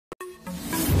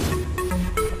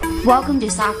Welcome to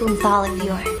Sakung Thali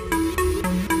Viewer.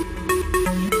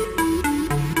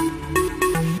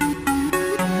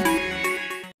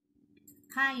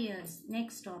 Hi, yes.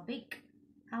 Next topic: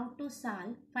 how to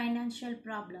solve financial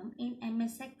problem in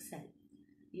MS Excel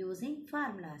using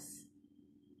formulas.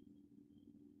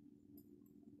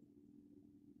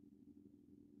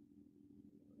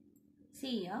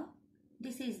 See here,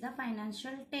 this is the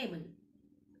financial table.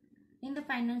 In the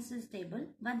financial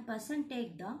table, one person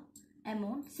take the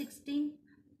amount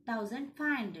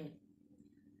 16,500.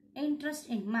 Interest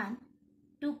in month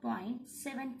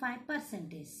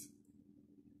 2.75%.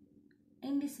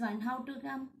 In this one, how to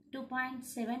come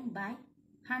 2.7 by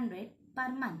 100 per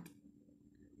month.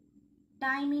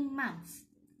 Time in months.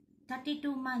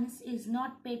 32 months is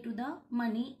not paid to the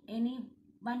money any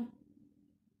 1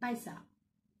 paisa.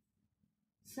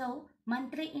 So,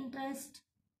 monthly interest,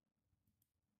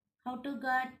 how to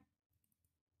get?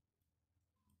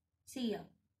 See here,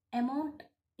 amount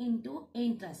into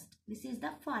interest. This is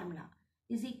the formula.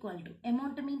 Is equal to,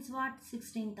 amount means what?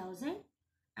 16,000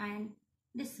 and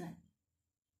this one.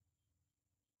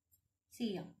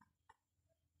 See here.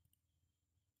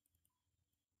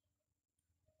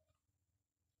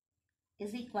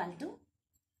 Is equal to,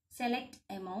 select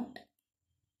amount,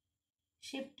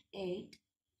 shift 8,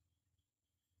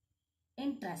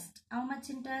 interest. How much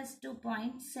interest?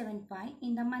 2.75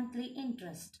 in the monthly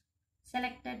interest.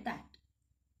 Selected that.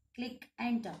 Click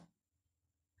enter.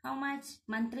 How much?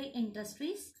 Monthly interest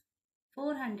is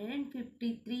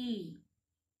 453.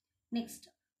 Next,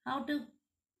 how to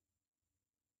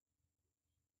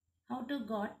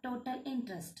got total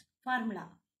interest? Formula,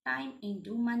 time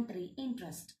into monthly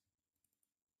interest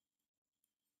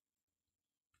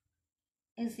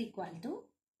is equal to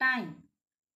time.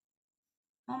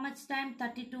 How much time?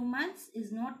 32 months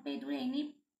is not paid to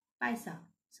any paisa.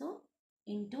 So,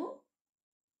 into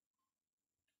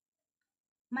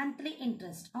monthly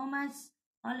interest. How much?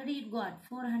 Already you got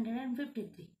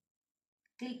 453.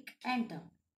 Click enter.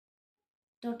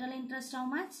 Total interest how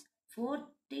much?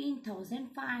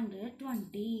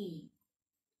 14,520.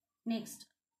 Next,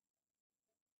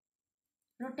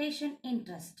 rotation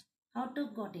interest. How to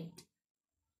got it?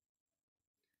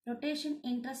 Rotation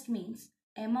interest means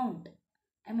amount.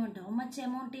 How much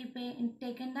amount you pay?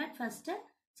 Taken that first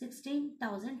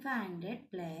 16,500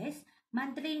 plus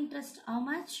monthly interest how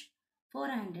much?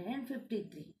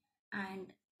 453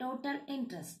 and total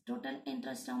interest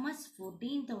how much?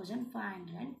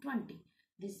 14,520.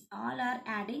 This all are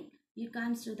adding, you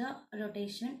comes to the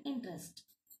rotation interest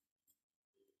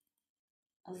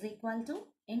is equal to,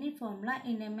 any formula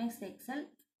in MS Excel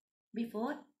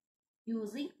before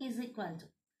using is equal to.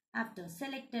 After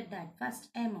selected that first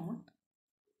amount,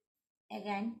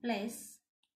 again place,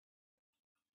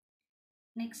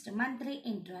 next monthly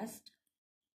interest,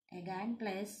 again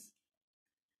place,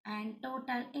 and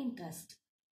total interest.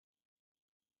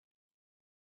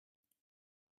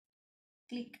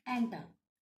 Click enter.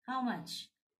 How much?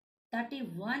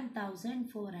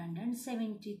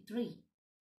 31,473.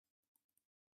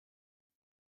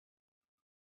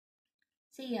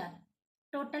 See here,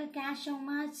 total cash how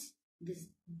much? This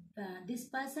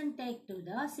person take to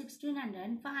the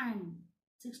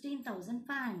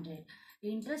 16,500.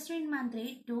 Interest in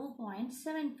monthly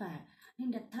 2.75. In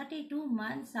the 32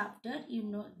 months after,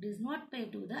 does not pay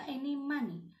to the any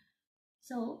money.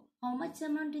 So, how much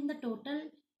amount in the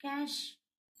total cash?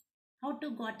 How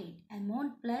to got it?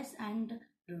 Amount plus and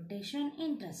rotation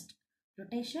interest.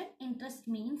 Rotation interest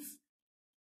means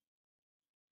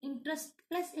interest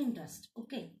plus interest.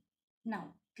 Okay.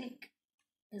 Now, click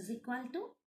is equal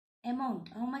to amount.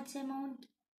 How much amount?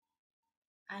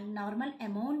 And normal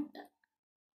amount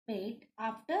paid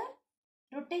after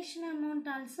rotation amount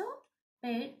also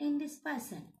paid in this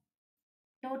person.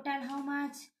 Total how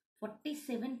much?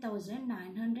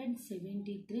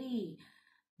 47,973.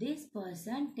 This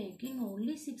person taking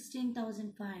only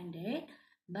 16,500,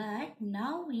 but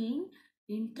now in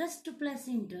interest plus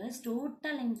interest,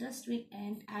 total interest we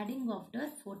and adding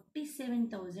after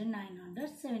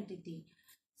 47,973.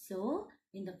 So,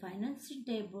 in the financial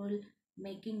table,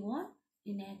 making what?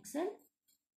 In Excel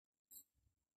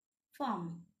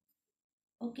form.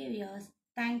 Okay, viewers.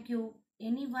 Thank you.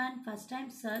 Anyone first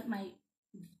time search my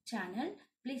channel,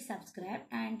 please subscribe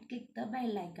and click the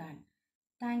bell icon.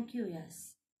 Thank you,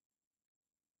 yes.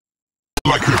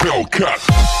 Like a Hellcat.